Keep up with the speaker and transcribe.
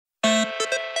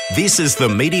This is the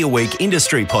Media Week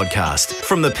Industry Podcast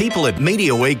from the people at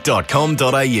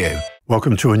MediaWeek.com.au.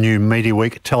 Welcome to a new Media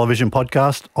Week television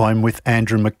podcast. I'm with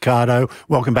Andrew Mercado.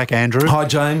 Welcome back, Andrew. Hi,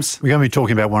 James. We're going to be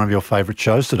talking about one of your favourite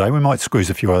shows today. We might squeeze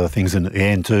a few other things in at the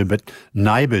end too, but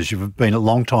Neighbours. You've been a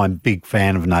long-time big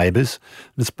fan of Neighbours.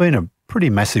 It's been a pretty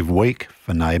massive week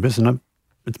for Neighbours, and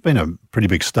it's been a pretty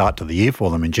big start to the year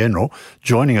for them in general.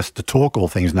 Joining us to talk all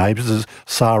things Neighbours is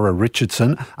Sara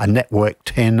Richardson, a Network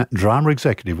 10 drama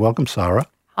executive. Welcome, Sara.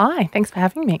 Hi, thanks for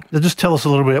having me. Now just tell us a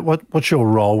little bit, what's your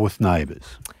role with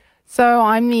Neighbours? So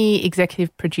I'm the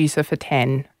executive producer for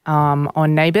 10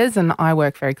 on Neighbours, and I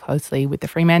work very closely with the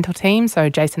Fremantle team. So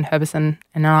Jason Herbison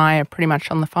and I are pretty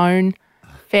much on the phone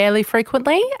fairly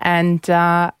frequently. And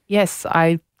yes,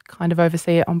 I kind of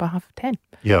oversee it on behalf of 10.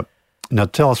 Yep. Now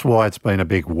tell us why it's been a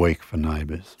big week for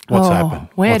Neighbours. What's happened?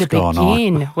 What's gone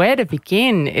on? Where to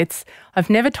begin? I've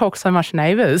never talked so much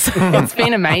Neighbours. It's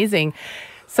been amazing.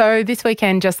 So this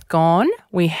weekend just gone,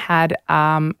 we had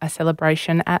a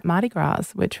celebration at Mardi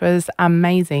Gras, which was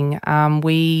amazing.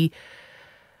 We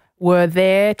were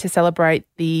there to celebrate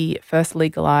the first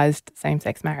legalised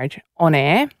same-sex marriage on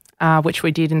air, which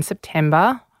we did in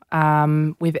September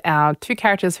with our two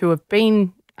characters who have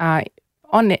been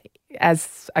on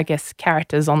as, I guess,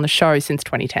 characters on the show since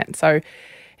 2010. So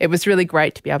it was really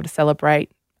great to be able to celebrate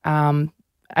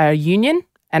a union,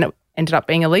 and it ended up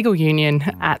being a legal union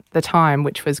at the time,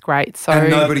 which was great. So and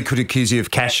nobody could accuse you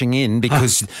of cashing in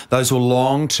because those were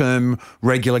long-term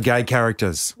regular gay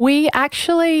characters. We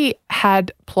actually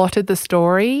had plotted the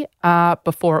story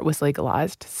before it was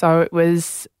legalised. So it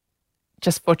was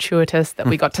just fortuitous that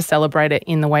we got to celebrate it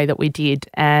in the way that we did.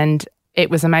 And it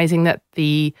was amazing that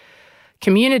the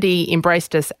community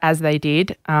embraced us as they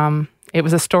did. It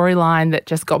was a storyline that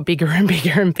just got bigger and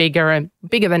bigger and bigger and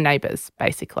bigger than Neighbours,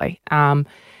 basically.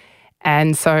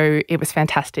 And so it was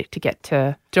fantastic to get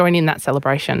to join in that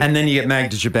celebration. And then you get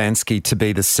Magda Jabansky to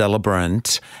be the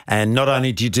celebrant. And not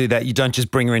only do you do that, you don't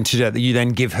just bring her in to do that, you then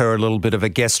give her a little bit of a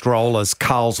guest role as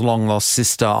Carl's long-lost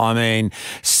sister. I mean,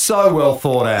 so well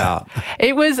thought out.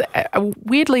 It was,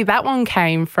 weirdly, that one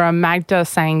came from Magda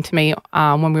saying to me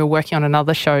when we were working on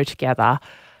another show together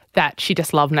that she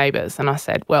just loved Neighbours. And I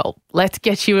said, well, let's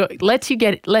get you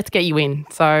in.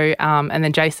 So, and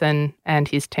then Jason and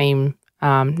his team,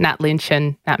 Nat Lynch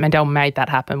and Nat Mandel, made that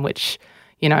happen, which,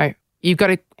 you know, you've got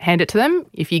to hand it to them.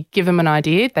 If you give them an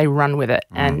idea, they run with it.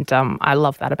 And I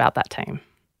love that about that team.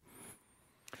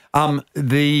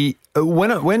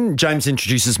 When James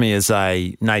introduces me as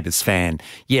a Neighbours fan,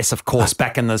 yes, of course,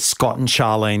 back in the Scott and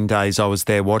Charlene days, I was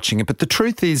there watching it. But the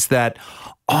truth is that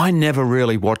I never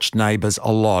really watched Neighbours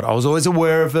a lot. I was always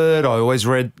aware of it. I always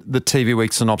read the TV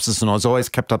Week synopsis and I was always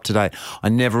kept up to date. I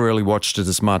never really watched it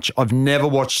as much. I've never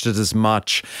watched it as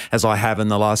much as I have in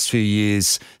the last few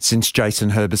years since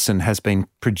Jason Herbison has been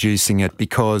producing it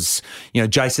because, you know,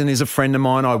 Jason is a friend of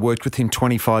mine. I worked with him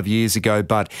 25 years ago,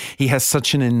 but he has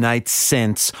such an innate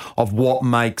sense of what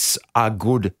makes a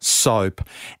good soap.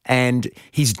 And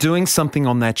he's doing something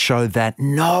on that show that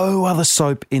no other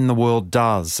soap in the world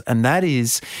does, and that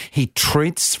is he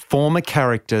treats former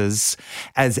characters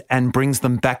and brings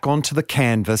them back onto the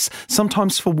canvas,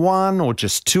 sometimes for one or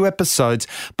just two episodes,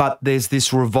 but there's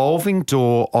this revolving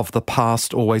door of the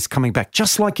past always coming back,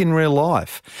 just like in real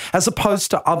life, as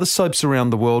opposed to other soaps around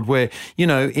the world where, you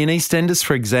know, in EastEnders,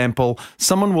 for example,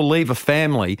 someone will leave a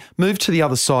family, move to the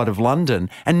other side of London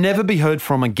and never be heard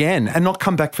from again and not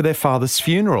come back for their father's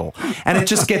funeral. And it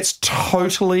just gets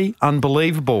totally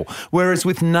unbelievable. Whereas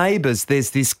with Neighbours, there's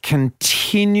this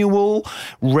continual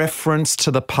reference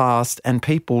to the past and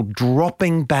people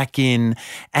dropping back in,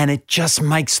 and it just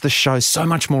makes the show so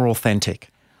much more authentic.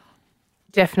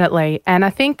 Definitely. And I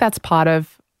think that's part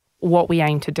of what we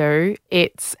aim to do.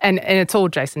 It's all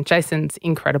Jason. Jason's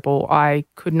incredible. I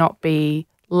could not be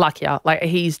luckier. Like,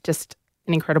 he's just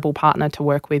an incredible partner to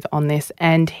work with on this.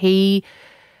 And he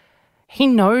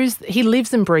knows, he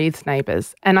lives and breathes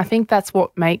Neighbours. And I think that's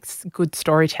what makes good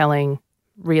storytelling,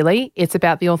 really. It's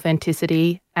about the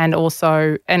authenticity and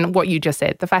also, and what you just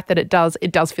said, the fact that it does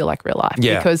feel like real life.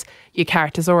 Yeah. Because your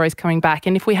character's always coming back.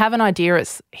 And if we have an idea,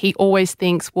 he always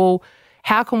thinks, well,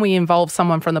 how can we involve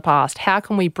someone from the past? How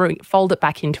can we fold it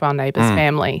back into our Neighbours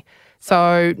family?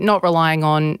 So not relying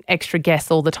on extra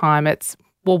guests all the time. It's,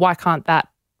 well, why can't that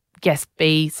guest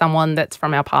be someone that's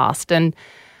from our past? And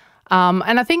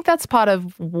I think that's part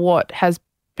of what has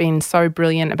been so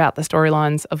brilliant about the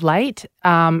storylines of late,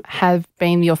 have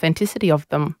been the authenticity of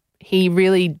them. He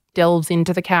really delves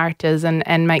into the characters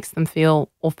and makes them feel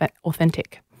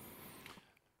authentic.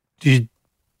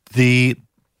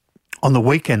 On the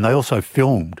weekend, they also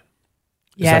filmed.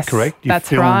 Is Yes, that correct?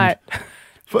 That's right.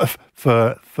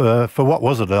 For what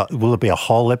was it? Will it be a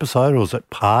whole episode or is it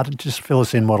part? Just fill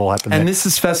us in what will happen And there. this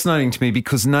is fascinating to me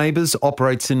because Neighbours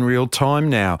operates in real time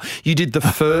now. You did the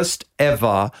first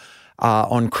ever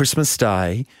on Christmas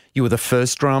Day. You were the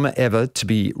first drama ever to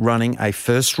be running a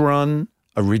first run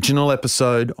original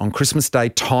episode on Christmas Day,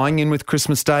 tying in with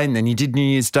Christmas Day, and then you did New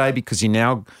Year's Day because you're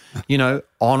now,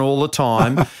 on all the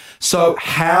time. So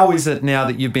how is it now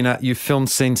that you've filmed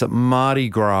scenes at Mardi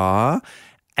Gras,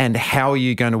 and how are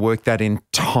you going to work that in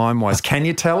time-wise? Can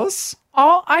you tell us?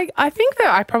 Oh, I think that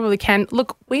I probably can.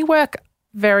 Look, we work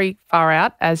very far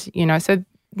out, as you know, so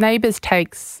Neighbours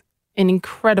takes an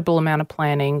incredible amount of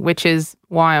planning, which is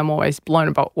why I'm always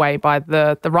blown away by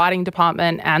the writing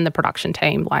department and the production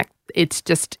team. Like, it's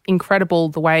just incredible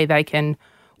the way they can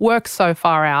work so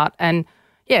far out. And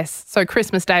yes, so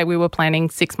Christmas Day we were planning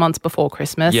 6 months before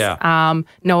Christmas,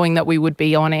 knowing that we would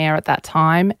be on air at that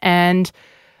time. And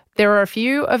there are a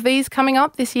few of these coming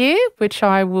up this year, which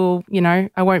I will,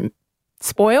 I won't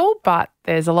spoil, but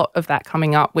there's a lot of that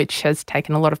coming up, which has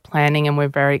taken a lot of planning and we're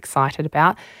very excited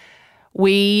about.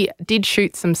 We did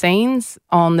shoot some scenes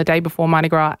on the day before Mardi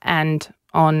Gras and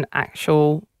on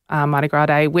actual Mardi Gras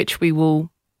Day, which we will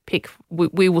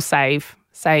we will save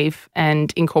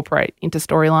and incorporate into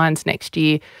storylines next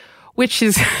year, which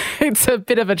is, it's a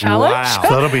bit of a challenge. Wow. So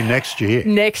that'll be next year.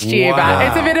 Next year, Wow. but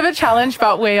it's a bit of a challenge,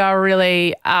 but we are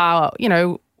really,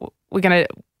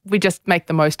 we just make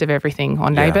the most of everything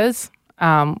on Yeah. Neighbours.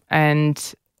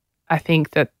 And I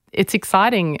think that it's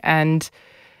exciting, and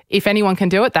if anyone can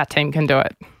do it, that team can do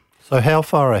it. So how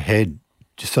far ahead,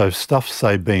 so stuff,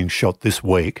 say, being shot this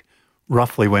week,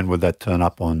 roughly when would that turn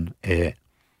up on air?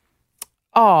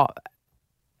 Oh,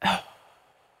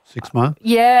 6 months?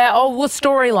 yeah. Oh, well,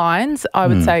 storylines, I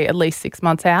would say at least 6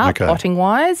 months out, Okay.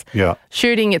 plotting-wise. Yeah.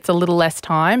 Shooting, it's a little less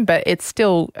time, but it's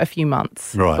still a few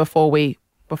months Right. before we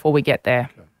get there.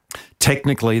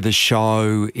 Technically, the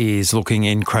show is looking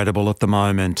incredible at the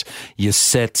moment. Your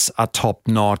sets are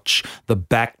top-notch. The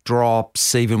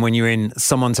backdrops, even when you're in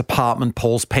someone's apartment,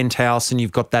 Paul's penthouse, and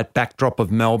you've got that backdrop of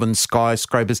Melbourne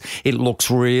skyscrapers, it looks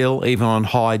real, even on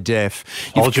high def.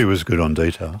 Told you was good on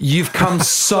detail. You've come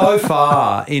so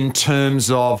far in terms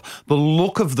of the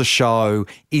look of the show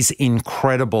is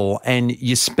incredible, and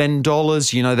you spend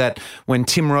dollars. You know that when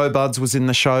Tim Robards was in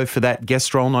the show for that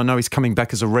guest role, and I know he's coming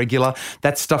back as a regular,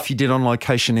 that stuff you did on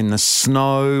location in the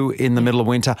snow in the middle of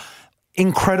winter,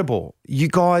 incredible. You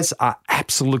guys are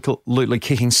absolutely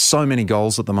kicking so many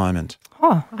goals at the moment.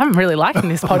 Oh, I'm really liking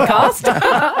this podcast.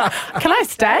 Can I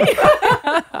stay?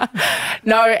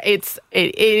 No, it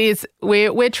is.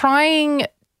 We're trying.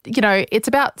 It's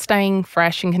about staying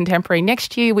fresh and contemporary.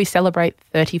 Next year we celebrate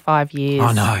 35 years.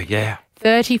 I know, yeah.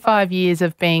 35 years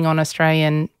of being on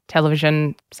Australian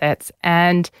television sets,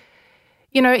 and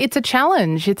it's a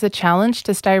challenge. It's a challenge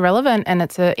to stay relevant, and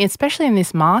especially in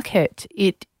this market,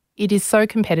 it is so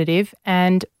competitive,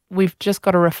 and we've just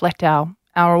got to reflect our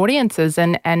audiences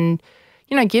and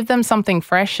give them something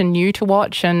fresh and new to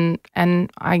watch, and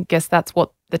I guess that's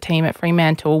what the team at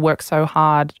Fremantle works so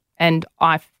hard, and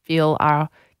I feel are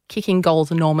kicking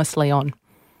goals enormously on.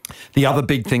 The other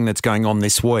big thing that's going on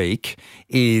this week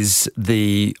is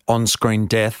the on-screen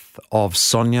death of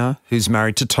Sonia, who's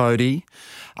married to Toadie.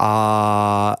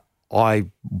 I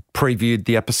previewed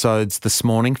the episodes this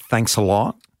morning. Thanks a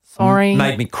lot. Sorry.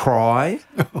 Made me cry.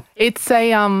 It's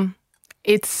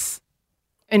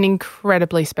an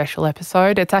incredibly special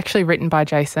episode. It's actually written by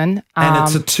Jason. And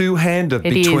it's a two-hander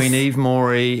between is. Eve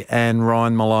Morey and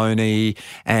Ryan Maloney,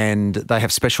 and they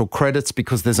have special credits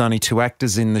because there's only two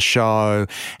actors in the show,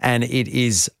 and it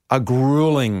is a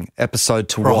grueling episode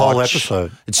to watch. A whole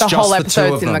episode. It's The just whole the two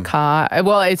episode's of in them. the car.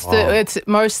 Well, it's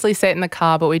mostly set in the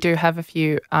car, but we do have a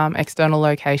few external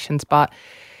locations. But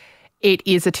it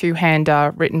is a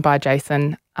two-hander written by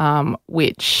Jason,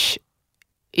 which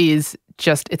is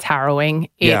just, it's harrowing.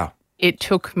 It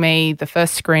took me, the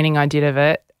first screening I did of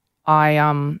it,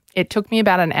 it took me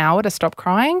about an hour to stop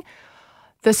crying.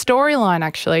 The storyline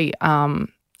actually,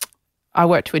 I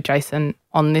worked with Jason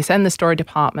on this and the story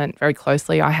department very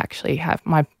closely. I actually have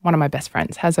one of my best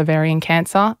friends has ovarian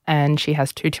cancer, and she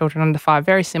has 2 children under 5,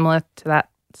 very similar to that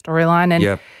storyline.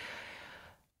 And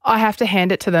I have to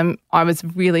hand it to them. I was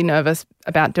really nervous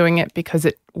about doing it because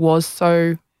it was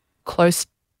so close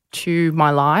to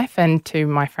my life and to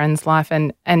my friend's life,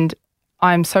 and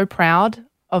I'm so proud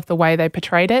of the way they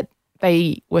portrayed it.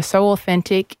 They were so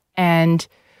authentic, and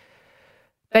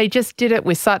they just did it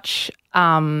with such,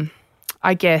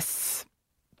 I guess,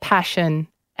 passion,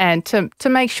 and to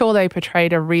make sure they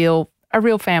portrayed a real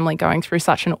family going through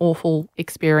such an awful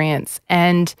experience.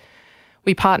 And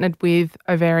we partnered with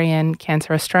Ovarian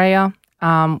Cancer Australia,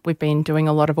 We've been doing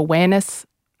a lot of awareness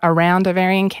around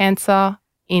ovarian cancer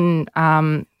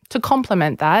to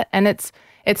complement that. And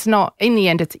it's not, in the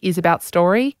end, it is about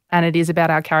story and it is about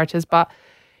our characters, but,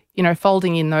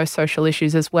 folding in those social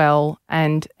issues as well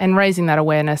and raising that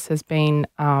awareness has been,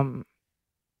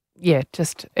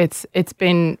 it's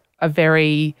been a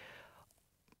very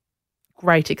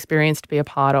great experience to be a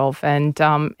part of. And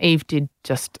Eve did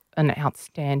just an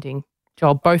outstanding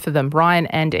job, both of them, Ryan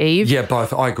and Eve. Yeah,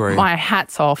 both. I agree. My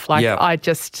hat's off.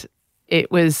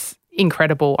 It was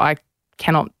incredible. I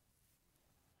cannot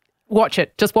watch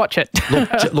it. Just watch it.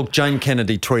 Look, Jane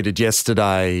Kennedy tweeted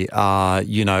yesterday,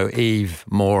 Eve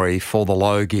Morey for the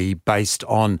Logie based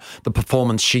on the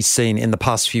performance she's seen in the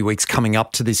past few weeks coming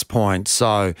up to this point.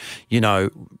 So,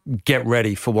 get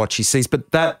ready for what she sees.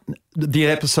 But the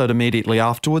episode immediately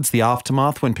afterwards, the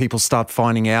aftermath, when people start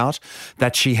finding out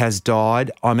that she has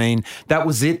died, I mean, that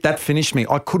was it. That finished me.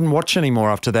 I couldn't watch anymore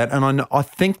after that. And I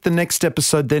think the next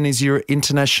episode then is your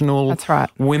International That's right.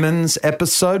 Women's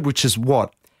episode, which is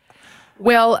what?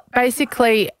 Well,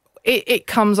 basically, it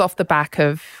comes off the back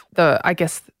of the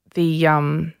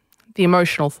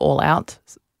emotional fallout,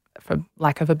 for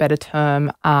lack of a better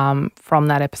term, from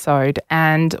that episode.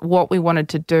 And what we wanted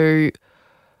to do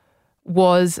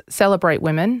was celebrate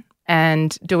women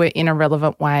and do it in a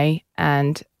relevant way.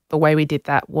 And the way we did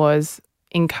that was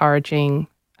encouraging,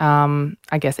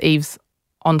 Eve's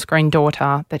on-screen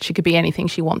daughter that she could be anything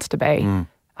she wants to be.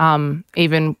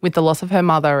 Even with the loss of her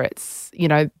mother, it's,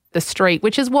 the street,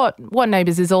 which is what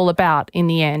Neighbours is all about in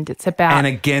the end. It's about... And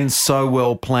again, so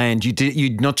well planned.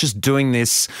 You're not just doing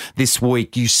this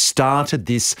week. You started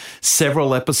this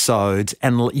several episodes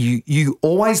and you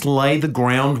always lay the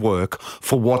groundwork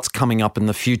for what's coming up in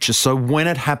the future. So when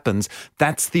it happens,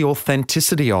 that's the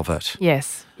authenticity of it.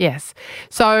 Yes.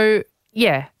 So,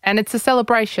 yeah, and it's a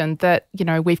celebration that,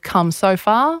 we've come so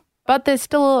far, but there's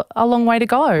still a long way to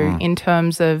go in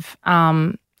terms of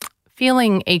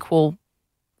feeling equal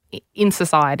in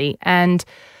society. And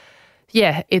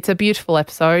yeah, it's a beautiful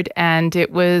episode, and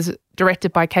it was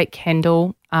directed by Kate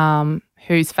Kendall,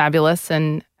 who's fabulous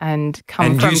and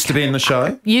used to be in the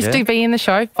show. To be in the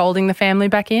show, folding the family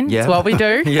back in. Yeah. It's what we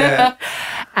do. Yeah.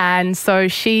 And so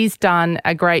she's done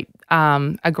a great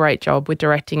job with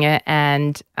directing it,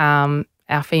 and our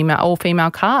all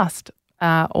female cast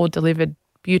all delivered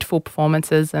beautiful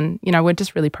performances, and we're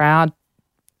just really proud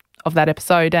of that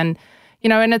episode. And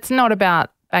and it's not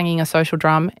about banging a social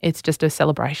drum, it's just a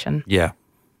celebration. Yeah.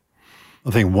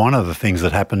 I think one of the things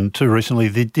that happened too recently,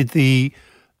 did the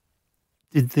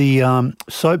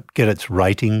soap get its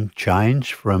rating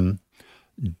change from,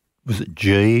 was it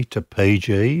G to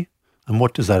PG? And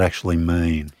what does that actually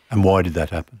mean? And why did that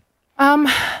happen?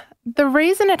 The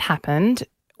reason it happened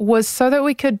was so that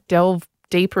we could delve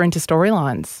deeper into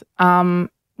storylines.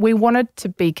 We wanted to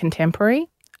be contemporary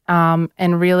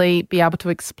and really be able to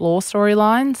explore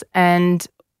storylines, and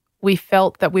we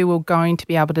felt that we were going to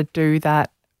be able to do that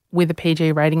with a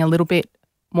PG rating a little bit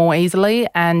more easily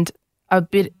and a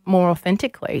bit more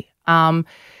authentically.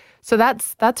 So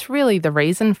that's really the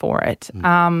reason for it.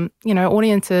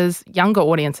 Audiences, younger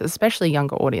audiences, especially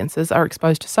younger audiences, are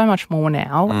exposed to so much more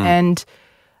now, and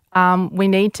we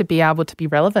need to be able to be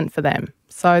relevant for them.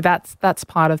 So that's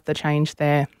part of the change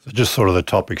there. So just sort of the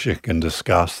topics you can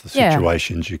discuss, the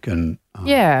situations you can...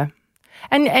 Yeah.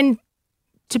 And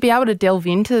to be able to delve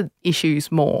into issues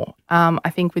more. I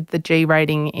think with the G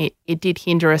rating, it did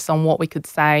hinder us on what we could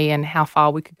say and how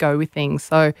far we could go with things.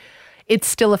 So it's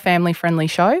still a family-friendly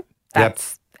show.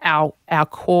 That's our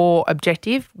core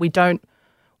objective. We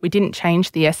didn't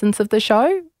change the essence of the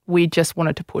show. We just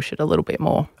wanted to push it a little bit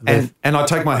more. And I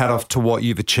take my hat off to what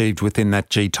you've achieved within that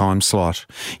G time slot.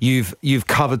 You've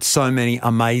covered so many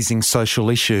amazing social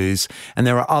issues, and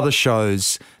there are other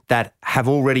shows that have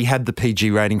already had the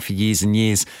PG rating for years and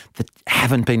years that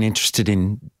haven't been interested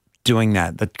in doing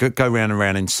that go round and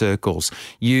round in circles.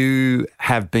 You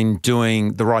have been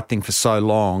doing the right thing for so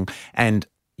long, and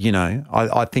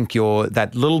I think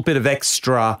that little bit of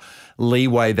extra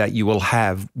leeway that you will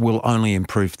have will only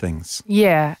improve things.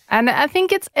 Yeah. And I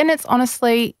think it's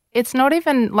honestly, it's not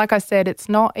even, like I said, it's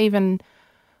not even,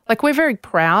 like, we're very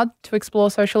proud to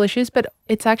explore social issues, but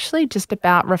it's actually just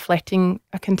about reflecting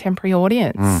a contemporary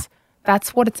audience.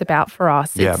 That's what it's about for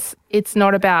us. Yeah. It's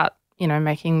not about,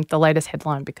 making the latest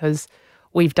headline because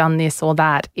we've done this or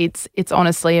that. It's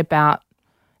honestly about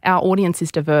our audience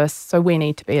is diverse, so we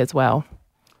need to be as well.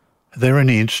 Are there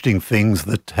any interesting things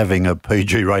that having a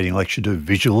PG rating lets you do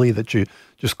visually that you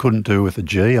just couldn't do with a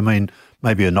G? I mean,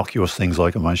 maybe innocuous things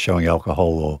like showing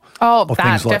alcohol or that,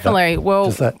 things like definitely. that.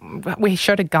 Well, we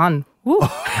showed a gun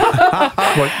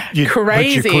Crazy. But you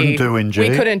couldn't do in G?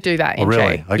 We couldn't do that in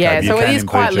really? G. Okay, yeah, you so it can is in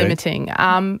quite PG. limiting.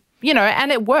 And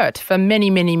it worked for many,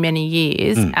 many, many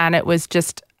years. And it was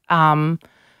just, and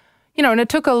it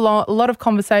took a lot of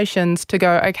conversations to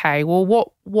go, okay, well,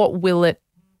 what will it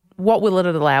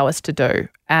allow us to do?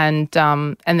 And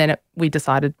then we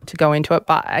decided to go into it.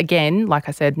 But again, like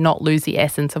I said, not lose the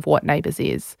essence of what Neighbours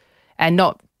is and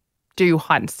not do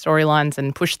heightened storylines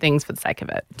and push things for the sake of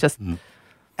it. Just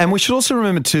And we should also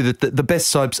remember too that the best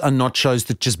soaps are not shows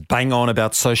that just bang on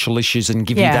about social issues and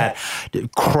give you that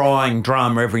crying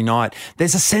drama every night.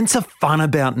 There's a sense of fun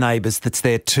about Neighbours that's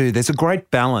there too. There's a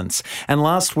great balance. And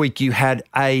last week you had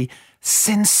a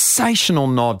sensational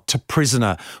nod to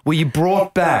Prisoner, where you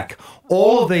brought back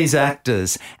all of these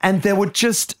actors and there were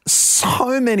just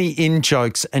so many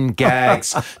in-jokes and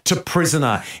gags to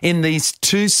Prisoner in these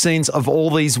two scenes of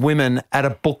all these women at a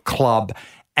book club.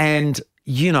 And,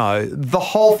 the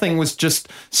whole thing was just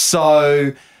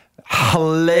so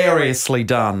hilariously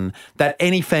done that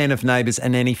any fan of Neighbours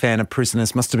and any fan of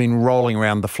Prisoners must have been rolling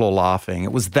around the floor laughing.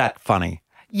 It was that funny.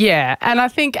 Yeah, and I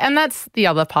think, and that's the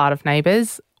other part of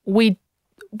Neighbours. We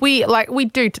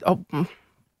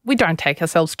don't take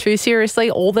ourselves too seriously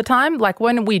all the time. Like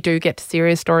when we do get to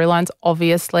serious storylines,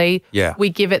 obviously, we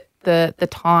give it the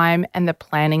time and the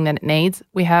planning that it needs.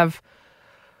 We have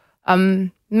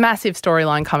massive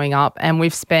storyline coming up and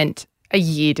we've spent a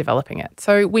year developing it.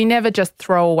 So we never just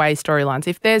throw away storylines.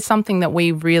 If there's something that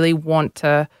we really want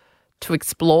to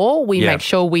explore, we make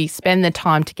sure we spend the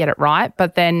time to get it right,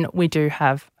 but then we do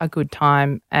have a good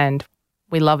time and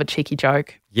we love a cheeky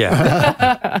joke.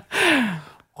 Yeah.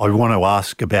 I want to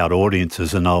ask about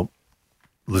audiences, and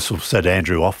this will set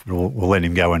Andrew off, but we'll let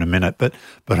him go in a minute. But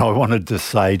I wanted to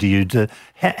say to you,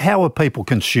 how are people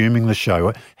consuming the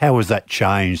show? How has that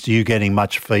changed? Are you getting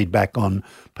much feedback on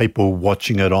people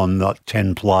watching it on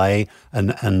 10 Play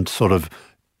and sort of,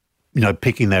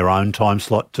 picking their own time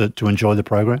slot to enjoy the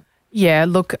program? Yeah,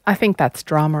 look, I think that's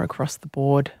drama across the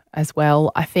board as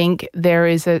well. I think there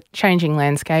is a changing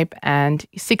landscape and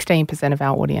 16% of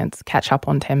our audience catch up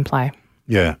on 10 Play.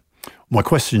 Yeah. My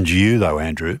question to you, though,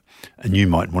 Andrew, and you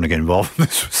might want to get involved in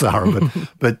this, Sara,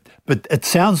 but it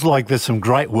sounds like there's some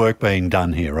great work being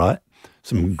done here, right?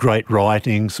 Some great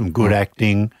writing, some good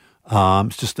acting.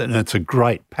 It's a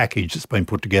great package that's been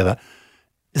put together.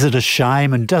 Is it a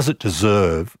shame, and does it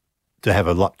deserve to have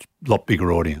a lot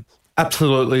bigger audience?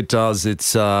 Absolutely, it does.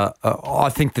 It's.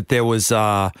 I think that there was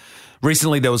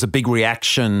recently there was a big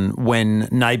reaction when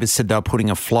Neighbours said they were putting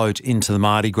a float into the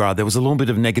Mardi Gras. There was a little bit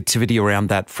of negativity around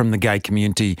that from the gay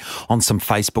community on some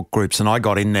Facebook groups, and I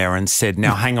got in there and said,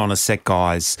 "Now, hang on a sec,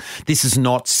 guys. This is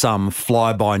not some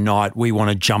fly-by-night. We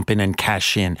want to jump in and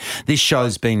cash in. This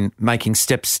show's been making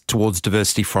steps towards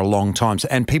diversity for a long time,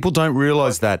 and people don't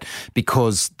realise that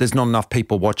because there's not enough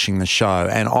people watching the show.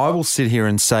 And I will sit here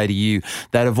and say to you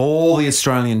that of all the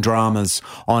Australian dramas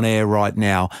on air right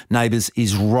now, Neighbours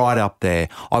is right up there.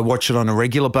 I watch it on a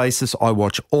regular basis. I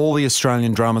watch all the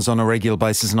Australian dramas on a regular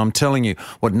basis, and I'm telling you,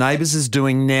 what Neighbours is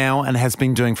doing now and has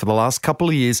been doing for the last couple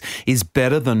of years is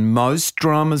better than most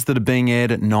dramas that are being aired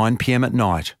at 9 p.m. at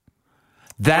night.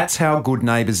 That's how good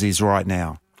Neighbours is right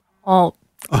now. Well,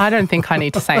 I don't think I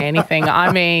need to say anything.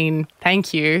 I mean,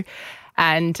 thank you.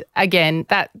 And again,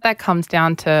 that comes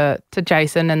down to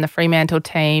Jason and the Fremantle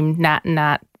team, Nat and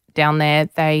Nat down there.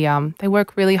 They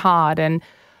work really hard, and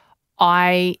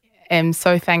I am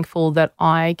so thankful that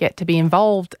I get to be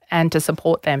involved and to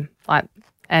support them. We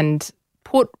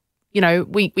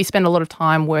spend a lot of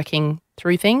time working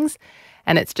through things,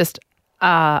 and it's just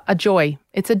a joy.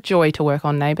 It's a joy to work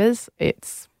on Neighbours.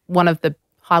 It's one of the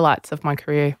highlights of my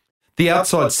career. The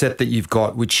outside set that you've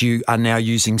got, which you are now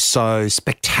using so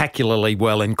spectacularly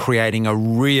well in creating a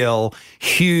real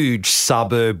huge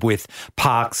suburb with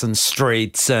parks and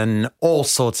streets and all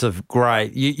sorts of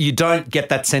great. You don't get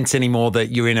that sense anymore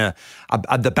that you're in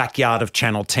the backyard of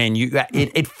Channel 10.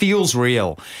 It feels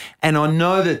real. And I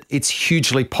know that it's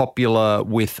hugely popular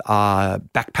with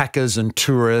backpackers and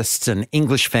tourists and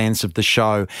English fans of the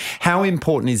show. How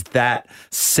important is that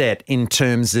set in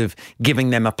terms of giving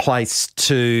them a place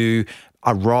to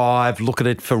arrive, look at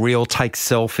it for real, take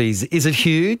selfies? Is it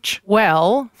huge?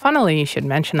 Well, funnily you should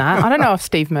mention that. I don't know if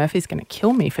Steve Murphy's going to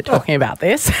kill me for talking about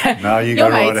this. No, you You're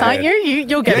go right mates, ahead. aren't you?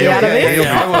 You'll get me out of this.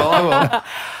 Yeah, I will.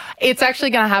 It's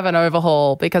actually going to have an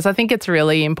overhaul because I think it's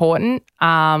really important.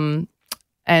 And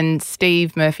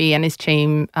Steve Murphy and his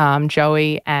team,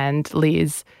 Joey and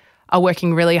Liz, are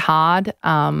working really hard.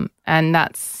 And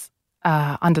that's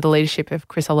under the leadership of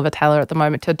Chris Oliver Taylor at the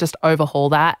moment to just overhaul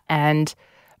that and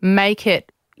make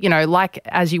it, like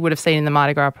as you would have seen in the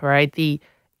Mardi Gras parade, the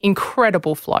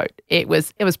incredible float. It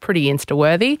was pretty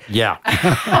Insta-worthy. Yeah.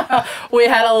 We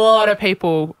had a lot of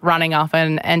people running up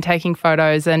and taking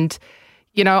photos, and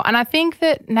and I think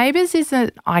that Neighbours is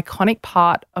an iconic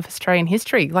part of Australian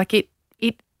history. Like it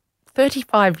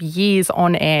 35 years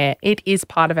on air, it is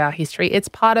part of our history. It's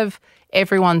part of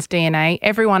everyone's DNA.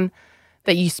 Everyone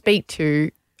that you speak to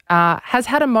has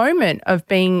had a moment of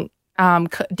being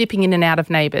dipping in and out of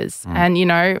Neighbours.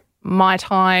 And, my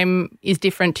time is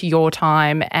different to your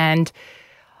time. And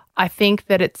I think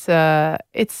that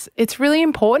it's really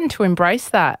important to embrace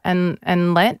that and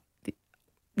let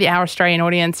our Australian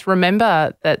audience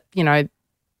remember that,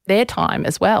 their time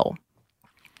as well.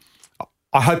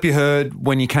 I hope you heard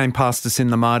when you came past us in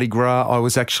the Mardi Gras, I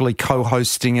was actually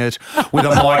co-hosting it with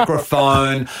a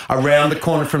microphone around the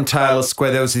corner from Taylor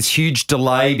Square. There was this huge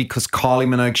delay because Kylie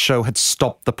Minogue's show had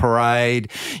stopped the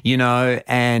parade,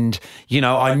 and,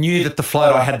 I knew that the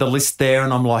float, I had the list there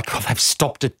and I'm like, they've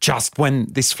stopped it just when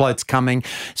this float's coming.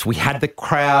 So we had the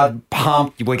crowd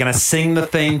pumped. We're going to sing the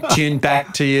theme tune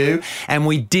back to you. And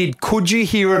we did. Could you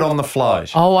hear it on the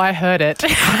float? Oh, I heard it.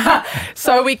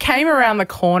 So we came around the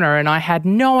corner and I had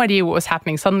no idea what was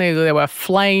happening. Suddenly there were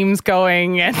flames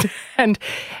going and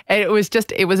it was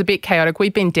a bit chaotic.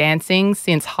 We've been dancing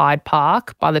since Hyde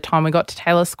Park. By the time we got to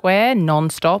Taylor Square,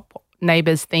 non-stop,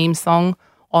 Neighbours theme song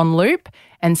on loop.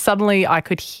 And suddenly I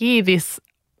could hear this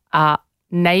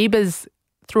Neighbours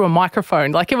through a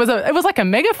microphone. Like it was like a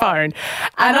megaphone.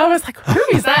 And I was like, who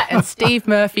is that? And Steve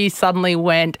Murphy suddenly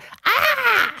went, ah!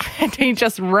 And he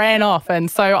just ran off.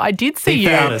 And so I did see you.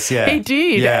 He found us, yeah. He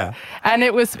did. Yeah. And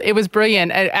it was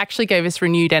brilliant. It actually gave us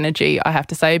renewed energy, I have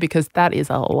to say, because that is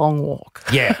a long walk.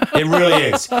 Yeah, it really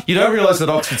is. You don't realise that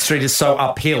Oxford Street is so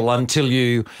uphill until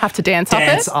you have to dance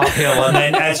uphill. And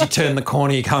then as you turn the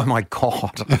corner, you go, oh my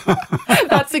God.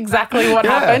 That's exactly what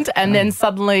happened. And then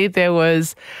suddenly there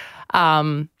was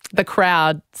the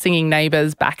crowd singing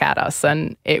Neighbours back at us,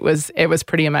 and it was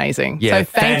pretty amazing. Yeah, so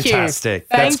thank fantastic. You.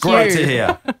 That's great to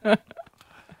hear.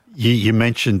 You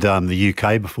mentioned the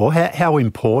UK before. How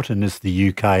important is the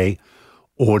UK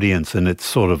audience and its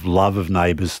sort of love of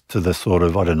Neighbours to the sort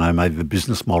of, I don't know, maybe the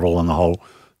business model and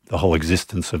the whole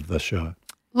existence of the show?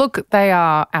 Look, they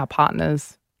are our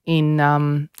partners in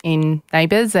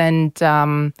Neighbours, and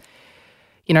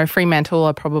Fremantle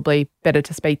are probably better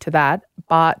to speak to that.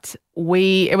 But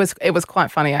it was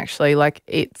quite funny actually. Like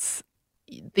it's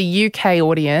the UK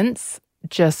audience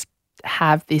just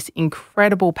have this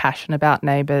incredible passion about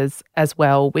Neighbours as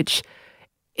well, which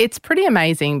it's pretty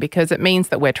amazing because it means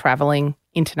that we're travelling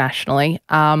internationally.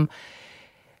 For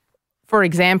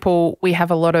example, we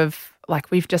have a lot of,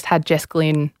 we've just had Jess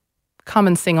Glynn come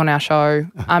and sing on our show.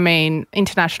 I mean,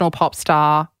 international pop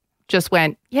star just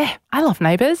went, yeah, I love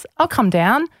Neighbours. I'll come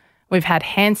down. We've had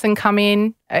Hanson come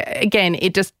in. Again,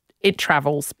 it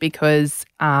travels because,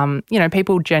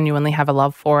 people genuinely have a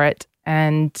love for it.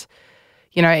 And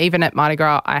even at Mardi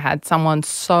Gras, I had someone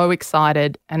so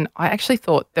excited and I actually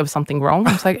thought there was something wrong.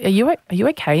 I was like, are you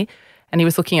okay? And he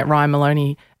was looking at Ryan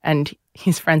Maloney and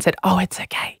his friend said, oh, it's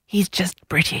okay. He's just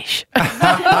British.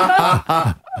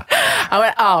 I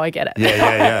went, oh, I get it.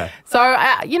 Yeah. So,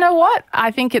 you know what? I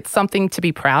think it's something to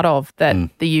be proud of that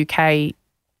the UK,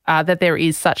 that there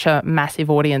is such a massive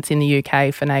audience in the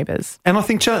UK for Neighbours. And I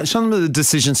think some of the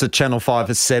decisions that Channel 5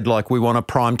 has said, like we want a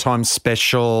primetime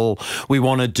special, we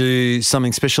want to do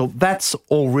something special, that's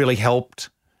all really helped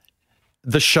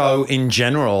the show in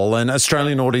general, and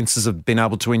Australian audiences have been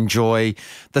able to enjoy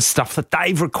the stuff that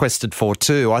they've requested for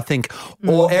too. I think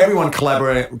everyone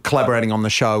collaborating on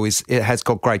the show has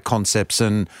got great concepts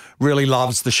and really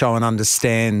loves the show and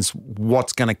understands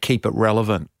what's going to keep it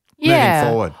relevant moving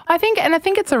forward. I think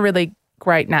it's a really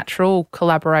great natural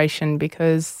collaboration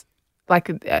because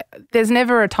there's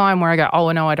never a time where I go,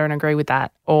 oh no, I don't agree with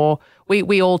that, or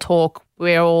we all talk,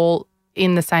 we're all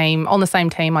on the same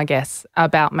team, I guess,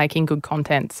 about making good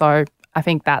content. So I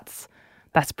think that's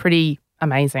pretty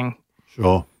amazing.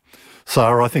 Sure.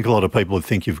 Sarah, I think a lot of people would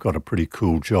think you've got a pretty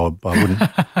cool job,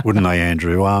 wouldn't they,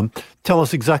 Andrew? Tell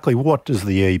us exactly, what does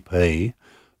the EP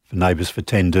for Neighbours for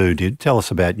 10 do? Tell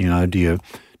us about, do you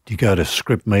go to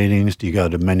script meetings? Do you go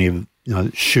to many of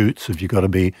shoots? Have you got to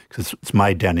be, because it's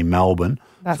made down in Melbourne?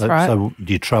 That's right. So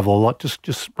do you travel a lot?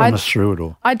 Just run us through it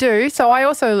all. I do. So I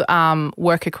also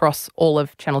work across all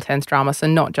of Channel 10's drama, so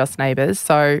not just Neighbours.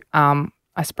 So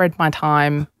I spread my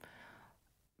time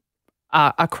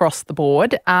across the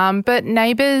board. But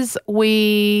Neighbours,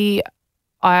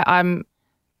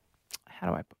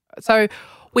 so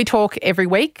we talk every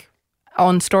week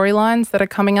on storylines that are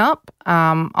coming up.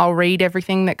 I'll read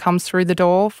everything that comes through the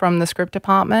door from the script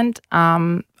department.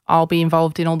 I'll be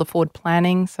involved in all the forward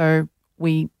planning, so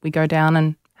we go down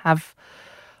and have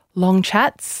long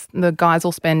chats. The guys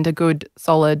will spend a good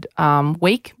solid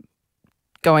week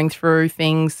going through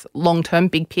things long-term,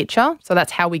 big picture. So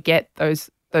that's how we get those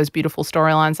beautiful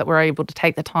storylines that we're able to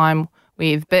take the time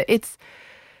with. But it's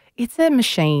a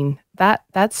machine,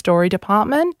 that story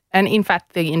department, and in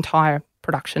fact the entire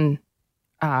production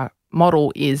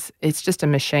model it's just a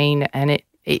machine, and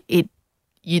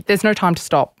there's no time to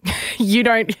stop. You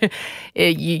don't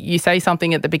you say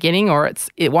something at the beginning, or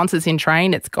once it's in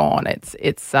train, it's gone.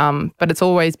 But it's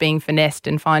always being finessed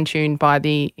and fine-tuned by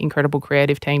the incredible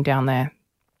creative team down there.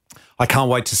 I can't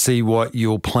wait to see what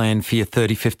you'll plan for your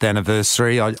 35th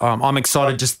anniversary. I'm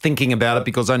excited just thinking about it,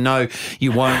 because I know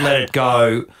you won't let it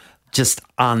go just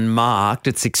unmarked.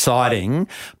 It's exciting.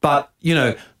 But,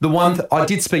 the one I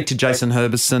did speak to Jason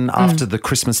Herbison after the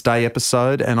Christmas Day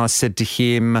episode, and I said to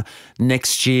him,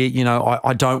 next year,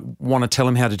 I don't want to tell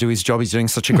him how to do his job. He's doing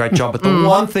such a great job. But the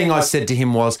one thing I said to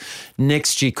him was,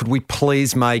 next year, could we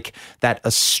please make that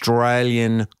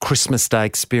Australian Christmas Day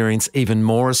experience even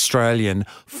more Australian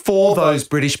for those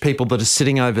British people that are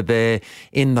sitting over there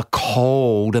in the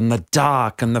cold and the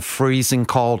dark and the freezing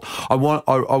cold? I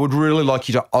would really like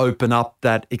you to open up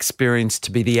that experience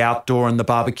to be the outdoor and the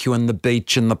barbecue and the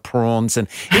beach and the prawns. And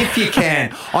if you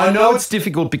can, I know it's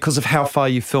difficult because of how far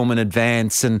you film in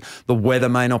advance and the weather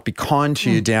may not be kind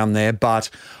to you down there, but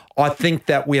I think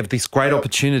that we have this great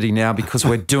opportunity now, because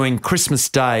we're doing Christmas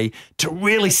Day, to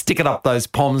really stick it up those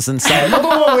poms and say, look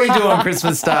at what we do on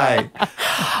Christmas Day.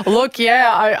 Look,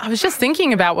 yeah, I was just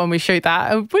thinking about when we shoot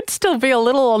that, it would still be a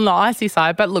little on the icy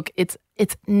side, but look, it's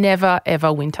never,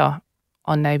 ever winter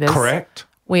on Neighbours. Correct.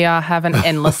 We are having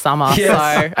endless summer.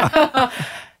 Yes. So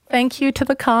thank you to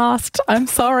the cast. I'm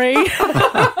sorry.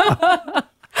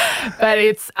 But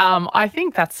I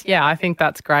think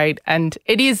that's great. And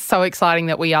it is so exciting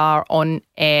that we are on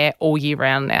air all year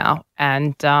round now.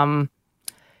 And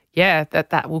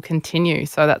that will continue.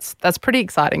 So that's pretty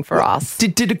exciting for us.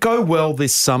 Did it go well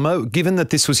this summer? Given that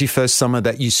this was your first summer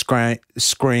that you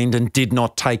screened and did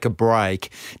not take a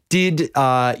break, did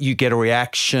you get a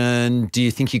reaction? Do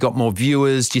you think you got more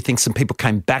viewers? Do you think some people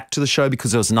came back to the show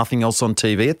because there was nothing else on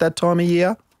TV at that time of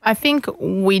year? I think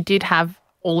we did have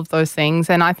all of those things,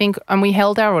 and we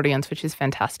held our audience, which is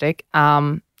fantastic.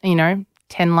 10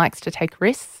 likes to take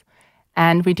risks,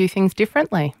 and we do things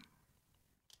differently.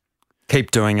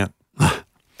 Keep doing it.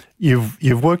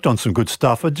 You've worked on some good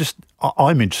stuff.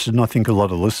 I'm interested, and I think a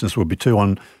lot of listeners will be too,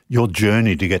 on your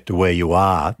journey to get to where you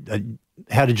are.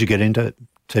 How did you get into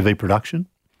TV production?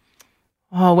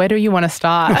 Oh, where do you want to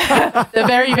start? The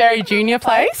very, very junior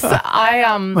place.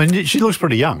 I mean, she looks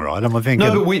pretty young, right? I'm thinking.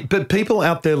 No, but people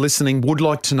out there listening would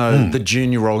like to know the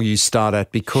junior role you start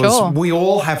at, because we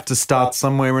all have to start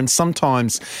somewhere, and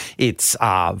sometimes it's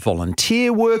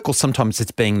volunteer work, or sometimes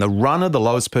it's being the runner, the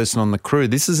lowest person on the crew.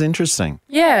 This is interesting.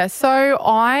 Yeah, so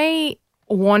I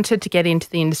wanted to get into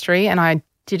the industry, and I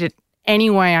did it any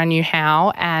way I knew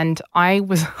how. And I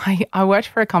worked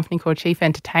for a company called Chief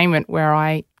Entertainment, where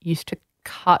I used to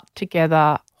cut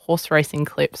together horse racing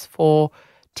clips for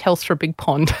Telstra Big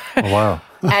Pond. Oh, wow.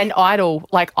 And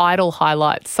Idol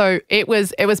highlights. So it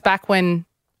was back when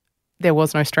there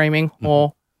was no streaming,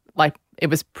 or it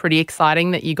was pretty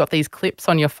exciting that you got these clips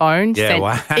on your phone sent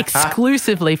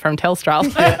exclusively from Telstra.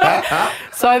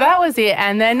 So that was it.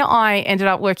 And then I ended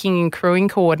up working in crewing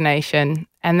coordination.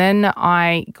 And then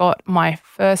I got my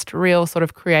first real sort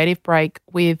of creative break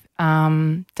with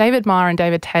David Marr and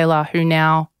David Taylor, who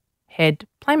now head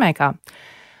Playmaker.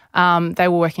 They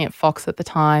were working at Fox at the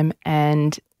time,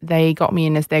 and they got me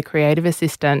in as their creative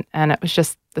assistant, and it was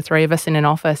just the three of us in an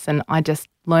office, and I just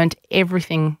learned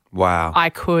everything I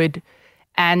could.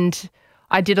 And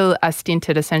I did a stint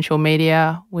at Essential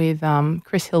Media with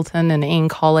Chris Hilton and Ian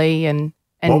Colley. And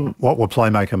what were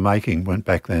Playmaker making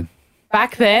back then?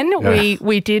 Back then,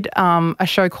 we did a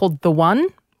show called The One,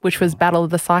 which was Battle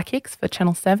of the Psychics for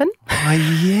Channel 7. Oh,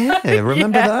 yeah.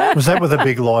 Remember that? Was that with a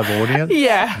big live audience?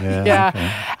 Yeah.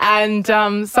 Okay. And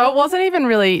so it wasn't even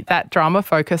really that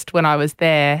drama-focused when I was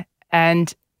there.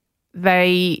 And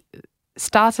they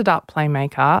started up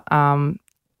Playmaker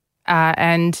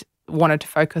and wanted to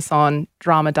focus on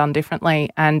drama done differently.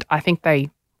 And I think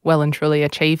they well and truly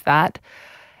achieved that.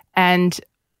 And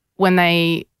when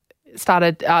they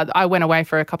started, I went away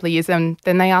for a couple of years, and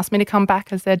then they asked me to come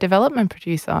back as their development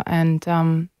producer, and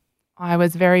I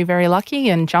was very, very lucky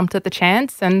and jumped at the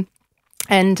chance, and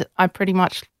I pretty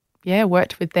much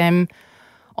worked with them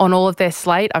on all of their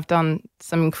slate. I've done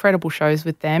some incredible shows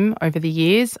with them over the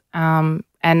years, and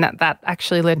that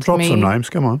actually led to me. Drop some names,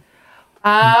 come on.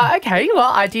 Okay,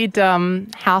 well, I did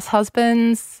House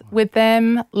Husbands with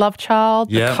them, Love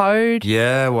Child, The Code.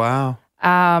 Yeah, wow.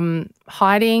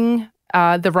 Hiding,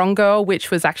 The Wrong Girl,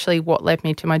 which was actually what led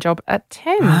me to my job at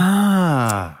 10.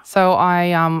 So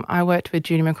I worked with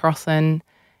Judy McCrossan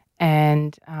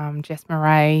and Jess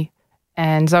Murray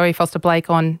and Zoe Foster-Blake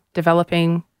on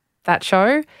developing that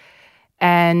show.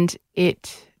 And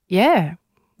it,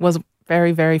 was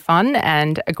very, very fun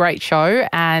and a great show.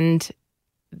 And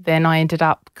then I ended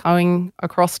up going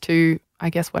across to,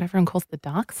 I guess, what everyone calls the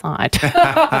dark side.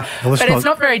 But it's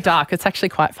not very dark. It's actually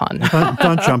quite fun.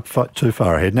 Don't jump too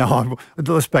far ahead. Now,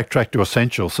 let's backtrack to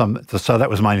Essential. So that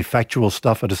was mainly factual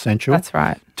stuff at Essential? That's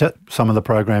right. Some of the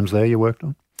programs there you worked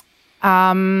on?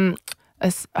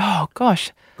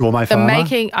 Gourmet Farmer?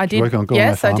 I did. Work on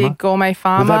Gourmet Farmer? I did Gourmet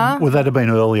Farmer. Would that have been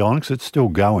early on because it's still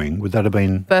going? Would that have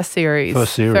been First series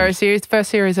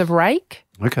of Rake.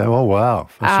 Okay. Oh wow.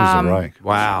 First series of Rake.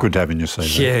 Wow. Good to have in your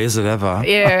CV. Yeah, is it ever?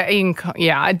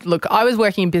 I was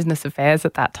working in business affairs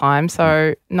at that time,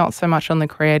 so not so much on the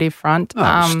creative front.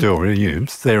 Still,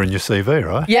 it's there in your CV,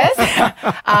 right? Yes.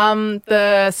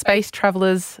 The Space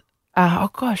Travellers.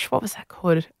 What was that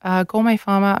called? Gourmet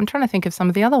Farmer. I'm trying to think of some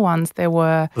of the other ones. There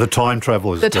were The Time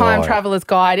Traveller's Guide. Time Traveller's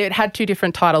Guide. It had two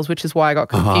different titles, which is why I got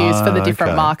confused for the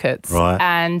different markets. Right.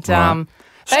 And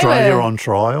Australia on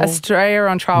Trial. Australia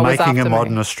on Trial was after Making of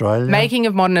Modern Australia. Making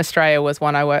of Modern Australia was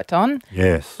one I worked on.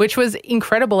 Yes. Which was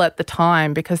incredible at the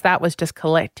time because that was just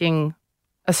collecting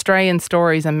Australian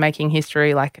stories and making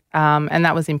history, and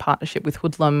that was in partnership with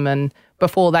Hoodlum and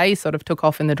before they sort of took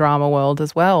off in the drama world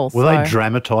as well. Were they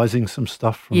dramatising some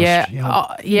stuff from Australia?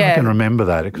 I can remember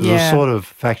that because it was sort of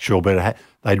factual, but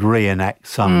they'd reenact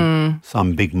some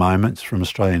big moments from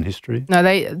Australian history. No,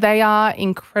 they are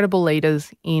incredible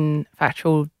leaders in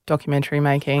factual documentary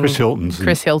making. Chris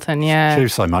Hilton, yeah.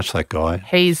 Achieved so much, that guy.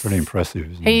 He's pretty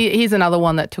impressive, isn't he? He's another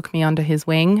one that took me under his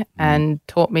wing and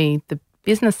taught me the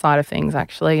business side of things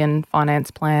actually and finance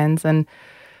plans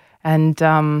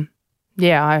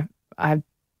I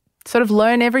sort of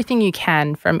learn everything you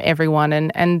can from everyone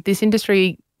and this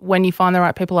industry, when you find the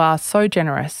right people, are so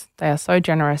generous. They are so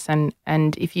generous and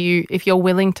if you're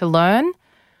willing to learn,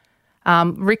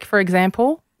 Rick, for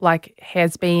example,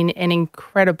 has been an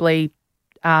incredibly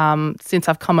since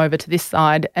I've come over to this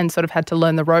side and sort of had to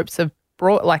learn the ropes of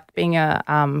being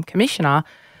a commissioner.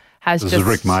 This is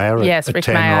Rick Mayer. Rick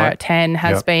Mayer at 10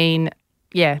 has been,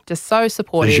 just so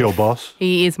supportive. He's your boss?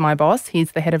 He is my boss.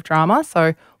 He's the head of drama.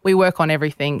 So we work on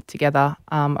everything together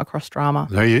across drama.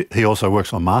 He also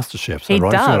works on MasterChef, He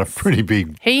right? does. He's got a pretty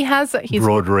big,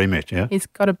 broad remit, yeah? He's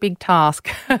got a big task,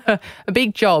 a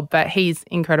big job, but he's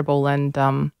incredible and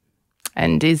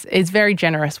is very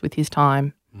generous with his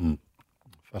time.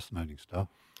 Fascinating stuff.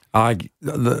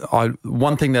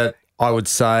 One thing that I would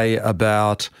say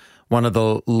about one of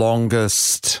the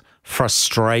longest,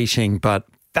 frustrating but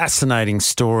fascinating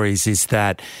stories is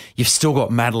that you've still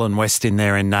got Madeline West in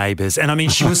there in Neighbours. And I mean,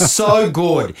 she was so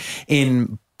good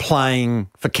in playing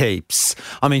for keeps.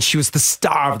 I mean, she was the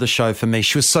star of the show for me.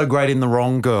 She was so great in The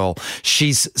Wrong Girl.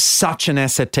 She's such an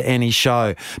asset to any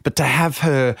show. But to have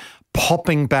her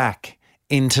popping back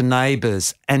into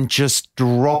Neighbours and just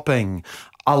dropping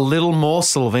a little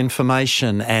morsel of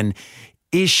information and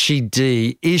is she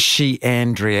Dee? Is she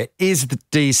Andrea? Is the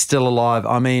Dee still alive?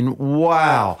 I mean,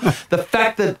 wow. The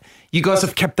fact that you guys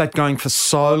have kept that going for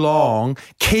so long,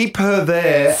 keep her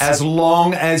there as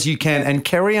long as you can. And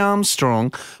Kerry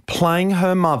Armstrong playing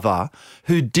her mother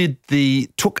who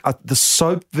took the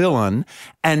soap villain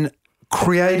and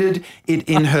created it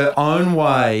in her own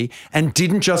way and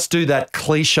didn't just do that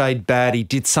cliched baddie,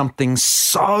 did something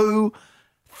so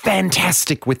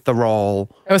fantastic with the role.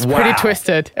 It was pretty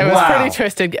twisted. It was pretty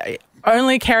twisted.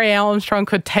 Only Kerry Armstrong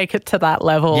could take it to that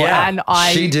level. Yeah, and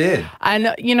she did.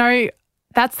 And,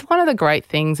 that's one of the great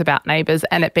things about Neighbours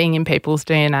and it being in people's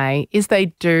DNA is they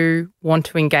do want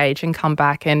to engage and come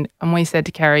back. And we said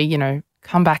to Kerry,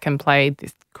 come back and play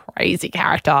this crazy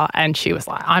character. And she was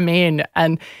like, I'm in.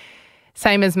 And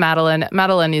same as Madeline.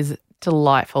 Madeline is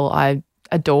delightful. I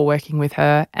adore working with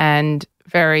her and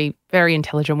very, very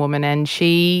intelligent woman, and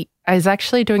she is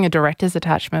actually doing a director's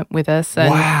attachment with us. And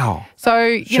wow.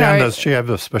 So, does she have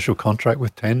a special contract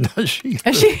with 10, does she?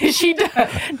 she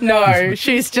does. No,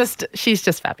 she's just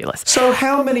fabulous. So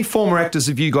how many former actors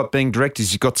have you got being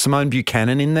directors? You've got Simone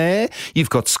Buchanan in there. You've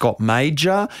got Scott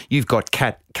Major. You've got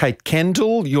Kate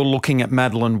Kendall. You're looking at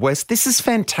Madeline West. This is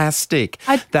fantastic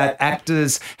that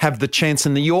actors have the chance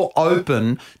and that you're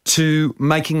open to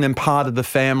making them part of the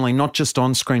family, not just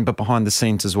on screen but behind the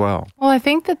scenes as well. Well, I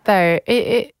think that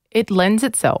it lends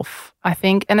itself, I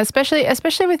think, and especially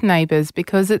with Neighbours,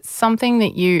 because it's something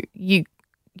that you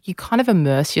kind of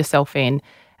immerse yourself in,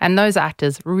 and those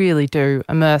actors really do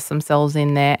immerse themselves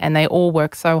in there, and they all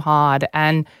work so hard.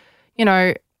 And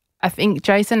I think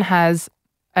Jason has,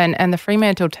 and the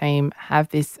Fremantle team have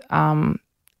this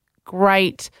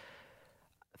great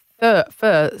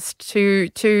first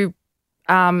to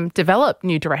develop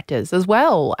new directors as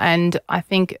well. And I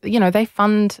think, they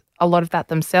fund a lot of that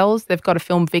themselves. They've got a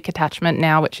Film Vic attachment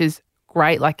now, which is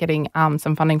great, like getting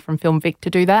some funding from Film Vic to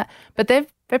do that. But they've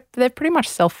pretty much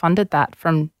self-funded that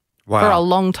for a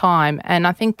long time. And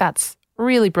I think that's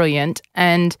really brilliant.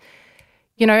 And,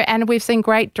 and we've seen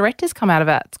great directors come out of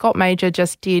it. Scott Major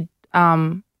just did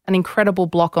an incredible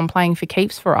block on Playing for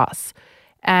Keeps for us.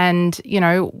 And,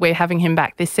 we're having him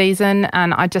back this season.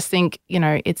 And I just think,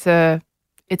 it's a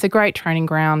great training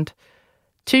ground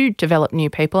to develop new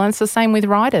people. And it's the same with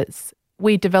writers.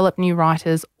 We develop new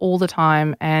writers all the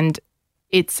time, and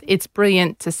it's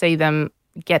brilliant to see them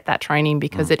get that training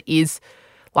because it is,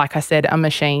 like I said, a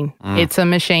machine. It's a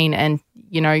machine, and,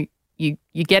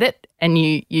 you get it and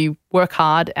you work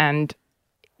hard, and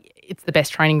it's the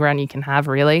best training ground you can have,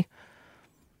 really.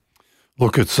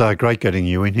 Look, it's great getting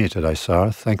you in here today,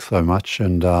 Sara. Thanks so much.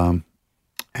 And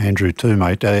Andrew too,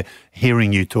 mate.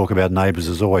 Hearing you talk about Neighbours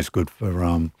is always good for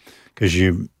because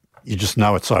you just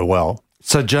know it so well.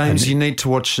 So, James, you need to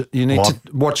watch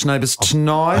Neighbours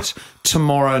tonight,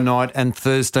 tomorrow night and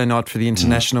Thursday night for the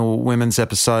International Women's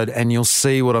episode, and you'll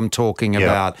see what I'm talking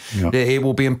about. Yep. It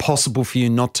will be impossible for you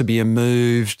not to be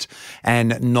moved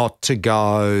and not to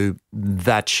go.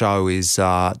 That show is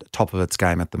top of its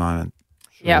game at the moment.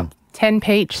 Sure. Yeah, 10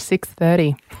 Peach,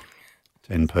 6:30.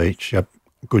 10 Peach, yep.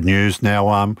 Good news.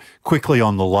 Now, quickly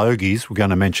on the Logies, we're going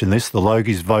to mention this. The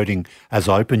Logies voting as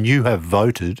open. You have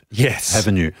voted, yes,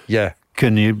 haven't you? Yeah.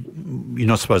 You're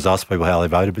not supposed to ask people how they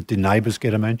voted, but did Neighbours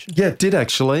get a mention? Yeah, it did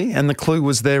actually, and the clue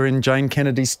was there in Jane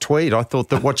Kennedy's tweet. I thought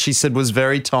that what she said was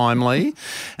very timely,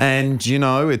 and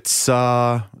it's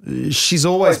she's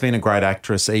always been a great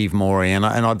actress, Eve Morey, and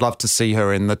I'd love to see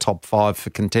her in the top 5 for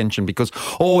contention, because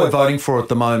all we're voting for at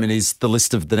the moment is the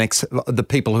list of the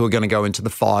people who are going to go into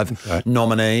the 5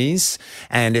 nominees,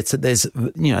 and there's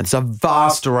a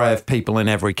vast array of people in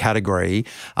every category,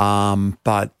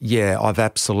 but yeah, I've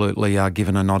absolutely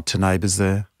given a nod to Neighbours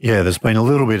there. Yeah, there's been a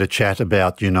little bit of chat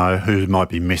about, who might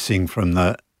be missing from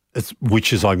I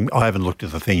haven't looked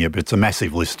at the thing yet, but it's a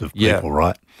massive list of people,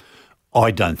 right?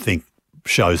 I don't think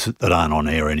shows that aren't on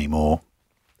air anymore,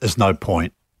 there's no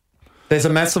point. There's a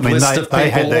massive list of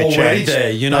people already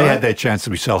there, They had their chance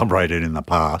to be celebrated in the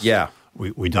past. Yeah.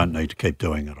 We don't need to keep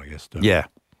doing it, I guess, do we? Yeah.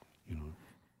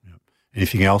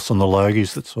 Anything else on the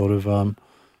Logies that sort of...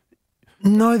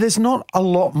 No, there's not a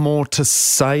lot more to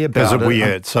say about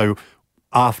it. So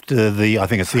after I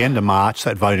think it's the end of March,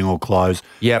 that voting will close.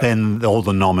 Yep. Then all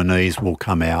the nominees will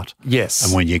come out. Yes.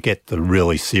 And when you get the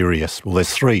really serious, there's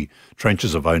 3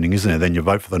 trenches of voting, isn't there? Then you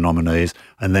vote for the nominees,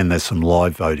 and then there's some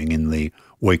live voting in the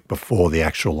week before the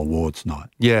actual awards night.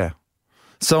 Yeah.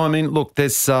 So, I mean, look,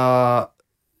 there's...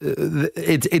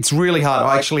 It's really hard.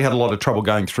 I actually had a lot of trouble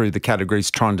going through the categories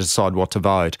trying to decide what to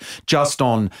vote. Just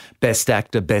on Best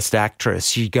Actor, Best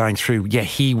Actress, you're going through,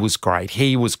 he was great,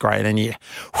 and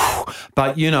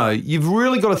but, you've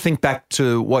really got to think back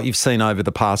to what you've seen over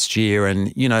the past year,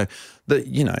 and,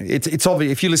 it's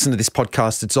obvious. If you listen to this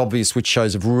podcast, it's obvious which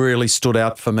shows have really stood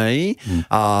out for me.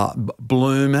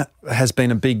 Bloom has been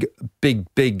a big,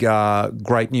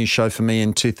 great new show for me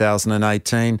in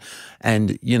 2018.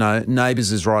 And,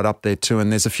 Neighbours is right up there too.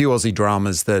 And there's a few Aussie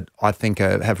dramas that I think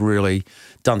have really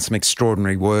done some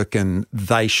extraordinary work, and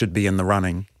they should be in the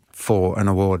running for an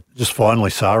award. Just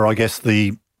finally, Sara, I guess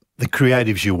the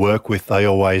creatives you work with, they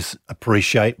always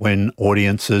appreciate when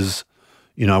audiences,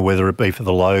 whether it be for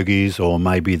the Logies or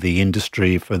maybe the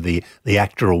industry for the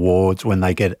actor awards, when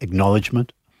they get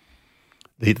acknowledgement,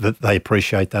 they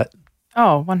appreciate that.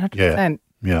 Oh, 100%.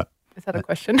 Yeah. Is that a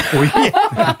question? Well,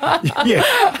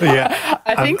 yeah.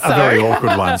 I think so. A very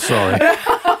awkward one, sorry.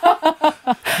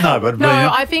 No, but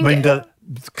I think...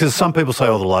 because some people say,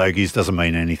 the Logies doesn't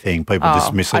mean anything. People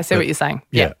dismiss it. I see what you're saying.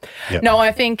 Yeah. No,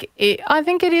 I think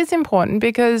it is important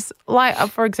because, like,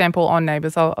 for example, on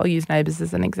Neighbours, I'll use Neighbours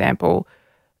as an example.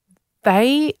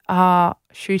 They are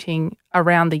shooting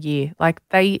around the year. Like,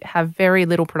 they have very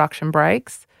little production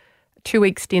breaks,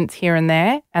 2-week stints here and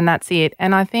there, and that's it.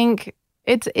 And I think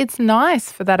it's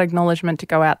nice for that acknowledgement to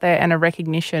go out there and a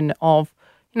recognition of,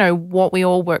 what we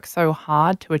all work so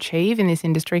hard to achieve in this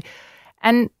industry.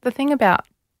 And the thing about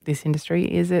this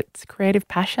industry is it's creative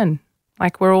passion.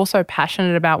 Like, we're also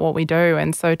passionate about what we do.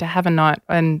 And so to have a night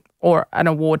or an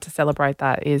award to celebrate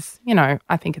that is,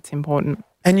 I think it's important.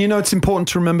 And, you know, it's important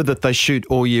to remember that they shoot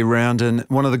all year round. And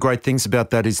one of the great things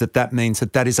about that is that means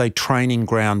that is a training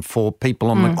ground for people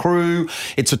on the crew.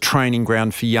 It's a training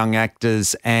ground for young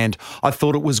actors. And I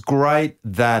thought it was great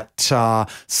that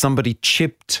somebody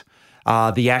chipped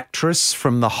the actress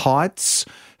from The Heights,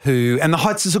 and The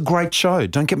Heights is a great show,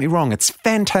 don't get me wrong. It's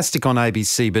fantastic on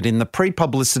ABC, but in the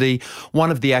pre-publicity, one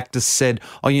of the actors said,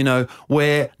 oh, you know,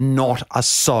 we're not a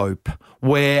soap.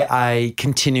 We're a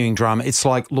continuing drama. It's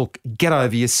like, look, get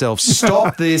over yourself.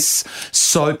 Stop this.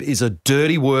 Soap is a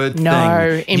dirty word thing.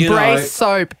 No, embrace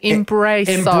soap.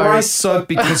 Embrace soap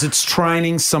because it's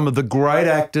training some of the great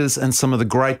actors and some of the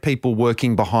great people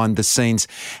working behind the scenes.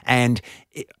 And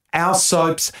our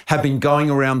soaps have been going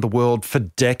around the world for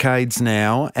decades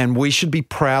now, and we should be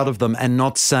proud of them and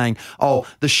not saying, oh,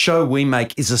 the show we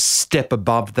make is a step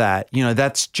above that. You know,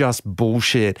 that's just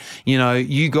bullshit. You know,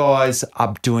 you guys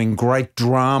are doing great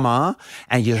drama,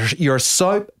 and you're a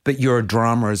soap, but you're a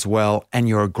drama as well, and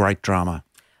you're a great drama.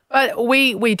 But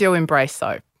we do embrace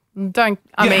soap. You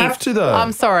have to, though.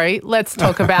 I'm sorry. Let's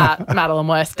talk about Madeline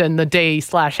Weston, the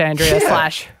D/Andrea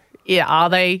 / are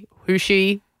they? Who's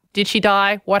she? Did she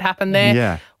die? What happened there?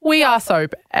 Yeah. We are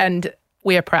soap, and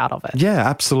we are proud of it. Yeah,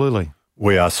 absolutely.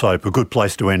 We are soap. A good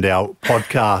place to end our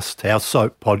podcast, our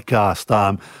soap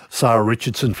podcast. Sara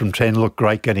Richardson from 10. Look,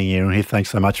 great getting you in here.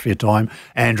 Thanks so much for your time.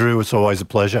 Andrew, it's always a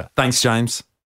pleasure. Thanks, James.